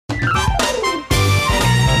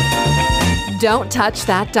Don't touch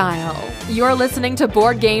that dial. You're listening to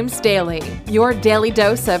Board Games Daily, your daily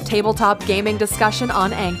dose of tabletop gaming discussion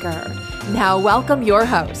on Anchor. Now welcome your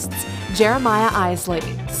hosts, Jeremiah Isley,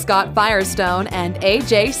 Scott Firestone, and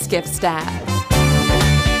AJ Skifstad.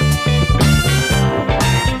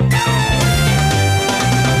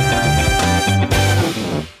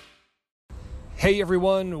 Hey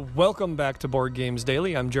everyone, welcome back to Board Games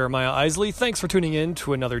Daily. I'm Jeremiah Isley. Thanks for tuning in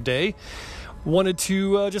to another day. Wanted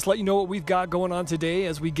to just let you know what we've got going on today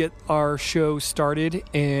as we get our show started.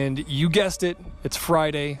 And you guessed it, it's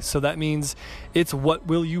Friday, so that means it's What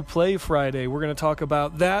Will You Play Friday. We're going to talk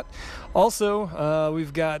about that. Also,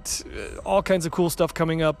 we've got all kinds of cool stuff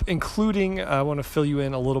coming up, including I want to fill you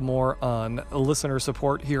in a little more on listener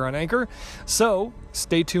support here on Anchor. So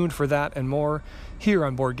stay tuned for that and more here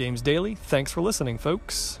on Board Games Daily. Thanks for listening,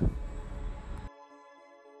 folks.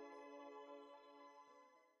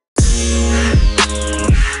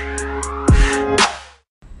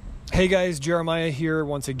 Hey guys, Jeremiah here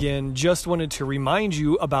once again. Just wanted to remind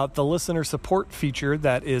you about the listener support feature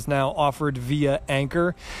that is now offered via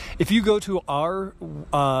Anchor. If you go to our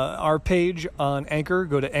page on Anchor,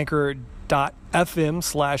 go to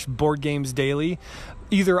anchor.fm/boardgamesdaily.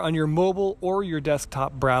 Either on your mobile or your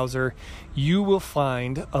desktop browser, you will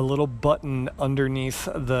find a little button underneath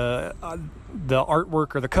the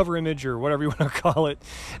artwork or the cover image or whatever you want to call it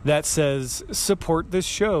that says support this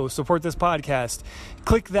show, support this podcast.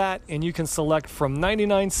 Click that and you can select from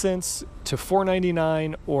 99 cents to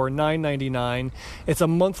 $4.99 or $9.99. It's a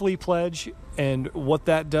monthly pledge, and what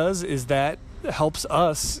that does is that helps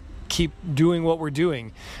us keep doing what we're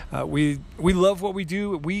doing. We love what we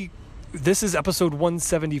do. This is episode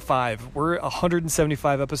 175. We're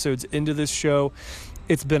 175 episodes into this show.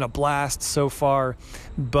 It's been a blast so far,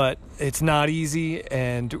 but it's not easy,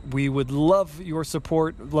 and we would love your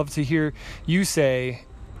support. Love to hear you say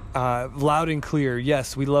loud and clear,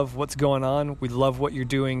 yes, we love what's going on. We love what you're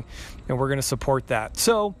doing, and we're going to support that.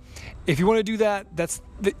 So if you want to do that, that's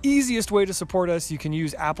the easiest way to support us. You can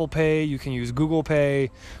use Apple Pay, you can use Google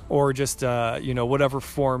Pay, or just whatever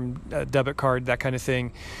form, debit card, that kind of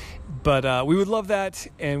thing. But we would love that,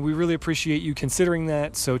 and we really appreciate you considering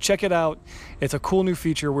that. So check it out. It's a cool new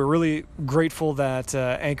feature. We're really grateful that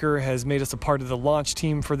Anchor has made us a part of the launch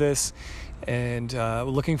team for this, and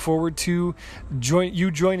looking forward to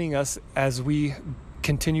joining us as we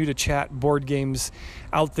continue to chat board games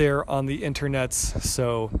out there on the internets.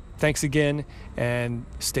 So thanks again, and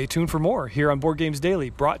stay tuned for more here on Board Games Daily,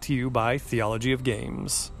 brought to you by Theology of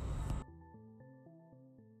Games.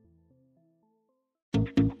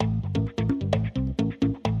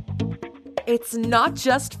 It's not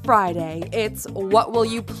just Friday, it's What Will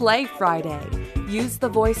You Play Friday. Use the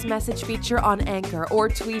voice message feature on Anchor or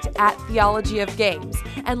tweet at Theology of Games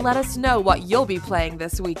and let us know what you'll be playing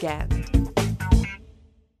this weekend.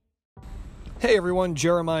 Hey everyone,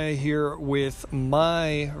 Jeremiah here with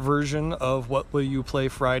my version of What Will You Play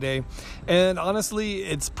Friday. And honestly,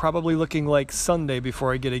 it's probably looking like Sunday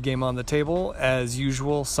before I get a game on the table. As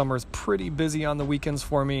usual, summer's pretty busy on the weekends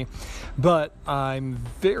for me. But I'm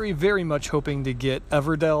very, very much hoping to get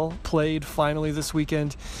Everdell played finally this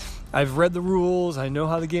weekend. I've read the rules, I know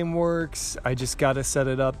how the game works, I just got to set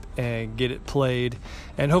it up and get it played,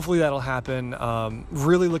 and hopefully that'll happen.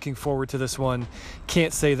 Really looking forward to this one,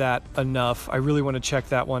 can't say that enough. I really want to check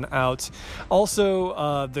that one out.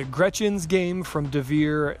 Also, the Gretchen's game from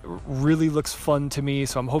Devere really looks fun to me,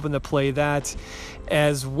 so I'm hoping to play that,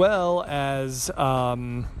 as well as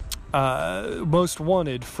Most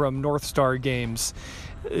Wanted from North Star Games,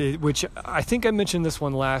 which I think I mentioned this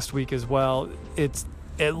one last week as well. It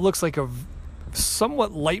looks like a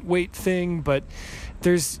somewhat lightweight thing, but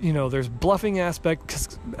there's bluffing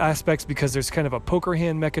aspects because there's kind of a poker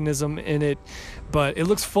hand mechanism in it, but it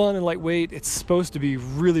looks fun and lightweight. It's supposed to be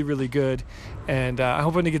really, really good, and I'm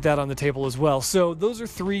hoping to get that on the table as well. So those are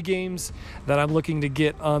 3 games that I'm looking to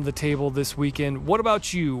get on the table this weekend. What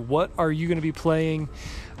about you? What are you going to be playing?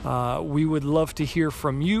 We would love to hear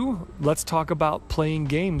from you. Let's talk about playing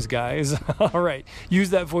games, guys. All right. Use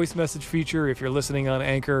that voice message feature if you're listening on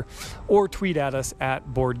Anchor, or tweet at us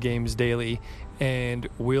at Board Games Daily, and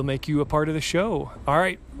we'll make you a part of the show. All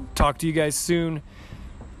right. Talk to you guys soon.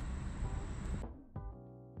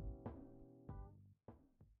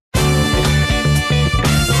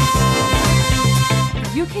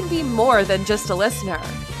 You can be more than just a listener.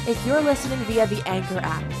 If you're listening via the Anchor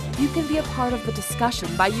app, you can be a part of the discussion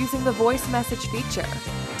by using the voice message feature.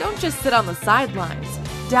 Don't just sit on the sidelines.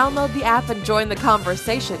 Download the app and join the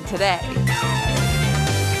conversation today.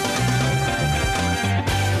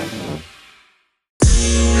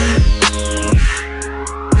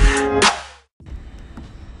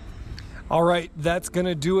 All right, that's going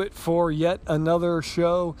to do it for yet another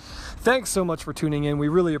show. Thanks so much for tuning in. We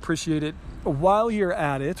really appreciate it. While you're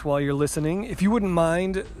at it, while you're listening, if you wouldn't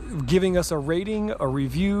mind giving us a rating, a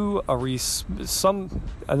review,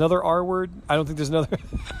 another R word, I don't think there's another,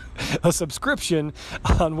 a subscription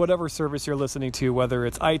on whatever service you're listening to, whether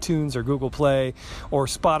it's iTunes or Google Play or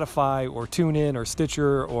Spotify or TuneIn or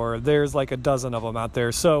Stitcher, or there's like a dozen of them out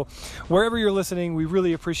there. So wherever you're listening, we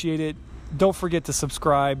really appreciate it. Don't forget to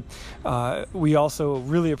subscribe. We also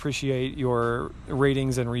really appreciate your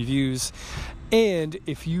ratings and reviews. And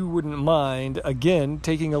if you wouldn't mind, again,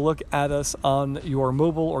 taking a look at us on your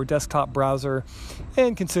mobile or desktop browser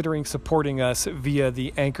and considering supporting us via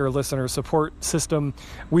the Anchor listener support system,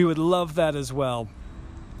 we would love that as well.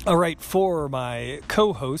 All right, for my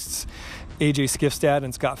co-hosts, AJ Skifstad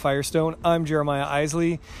and Scott Firestone, I'm Jeremiah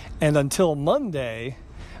Isley. And until Monday,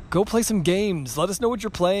 go play some games. Let us know what you're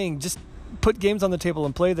playing. Just put games on the table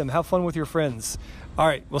and play them. Have fun with your friends. All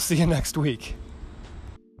right, we'll see you next week.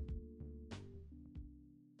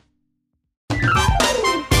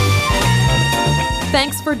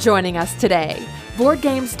 Thanks for joining us today. Board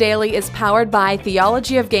Games Daily is powered by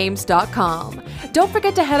theologyofgames.com. Don't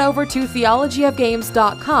forget to head over to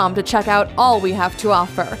theologyofgames.com to check out all we have to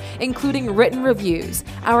offer, including written reviews,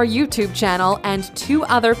 our YouTube channel, and 2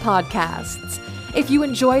 other podcasts. If you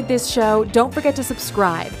enjoyed this show, don't forget to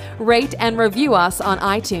subscribe, rate, and review us on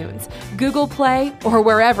iTunes, Google Play, or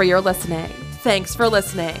wherever you're listening. Thanks for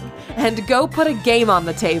listening, and go put a game on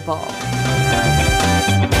the table.